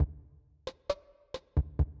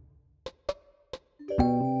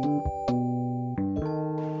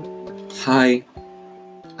Hi,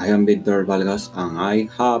 I am Victor Vargas and I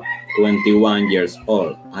have 21 years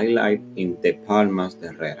old. I live in the Palmas de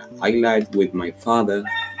Herrera. I live with my father,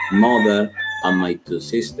 mother, and my two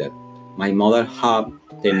sisters. My mother have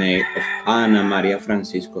the name of Ana Maria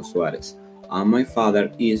Francisco Suarez, and my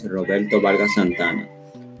father is Roberto Vargas Santana.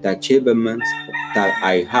 The achievements that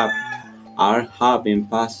I have are having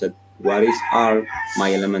passed what is are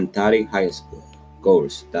my elementary high school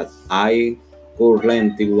course that I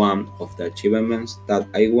currently one of the achievements that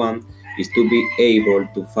I want is to be able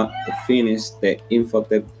to finish the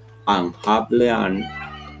infotech and have learned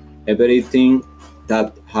everything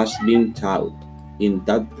that has been taught in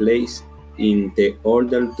that place in the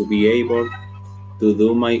order to be able to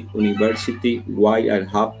do my university while I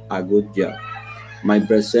have a good job. My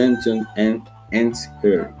presentation ends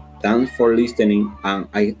here. Thanks for listening, and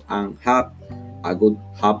I and have a good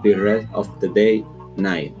happy rest of the day,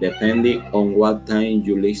 night, depending on what time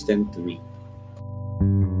you listen to me.